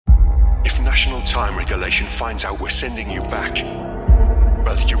International Time Regulation finds out we're sending you back,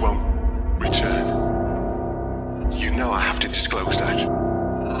 well, you won't return. You know I have to disclose that.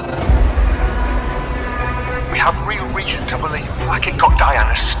 We have real reason to believe Blackett got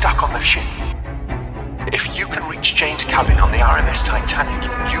Diana stuck on the ship. If you can reach Jane's cabin on the RMS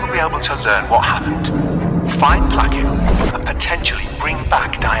Titanic, you'll be able to learn what happened, find Blackett, and potentially bring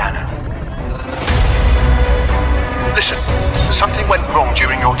back Diana. Listen, something went wrong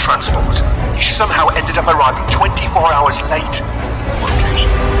during your transport. You somehow ended up arriving 24 hours late. Okay,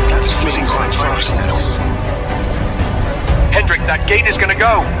 that's feeling quite fast now. Hendrik, that gate is gonna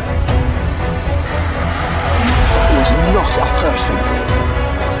go! That was not a person.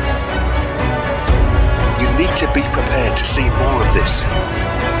 You need to be prepared to see more of this.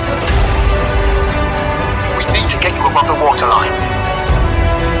 We need to get you above the waterline.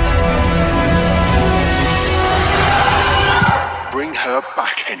 Bring her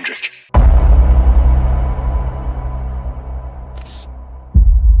back, Hendrik.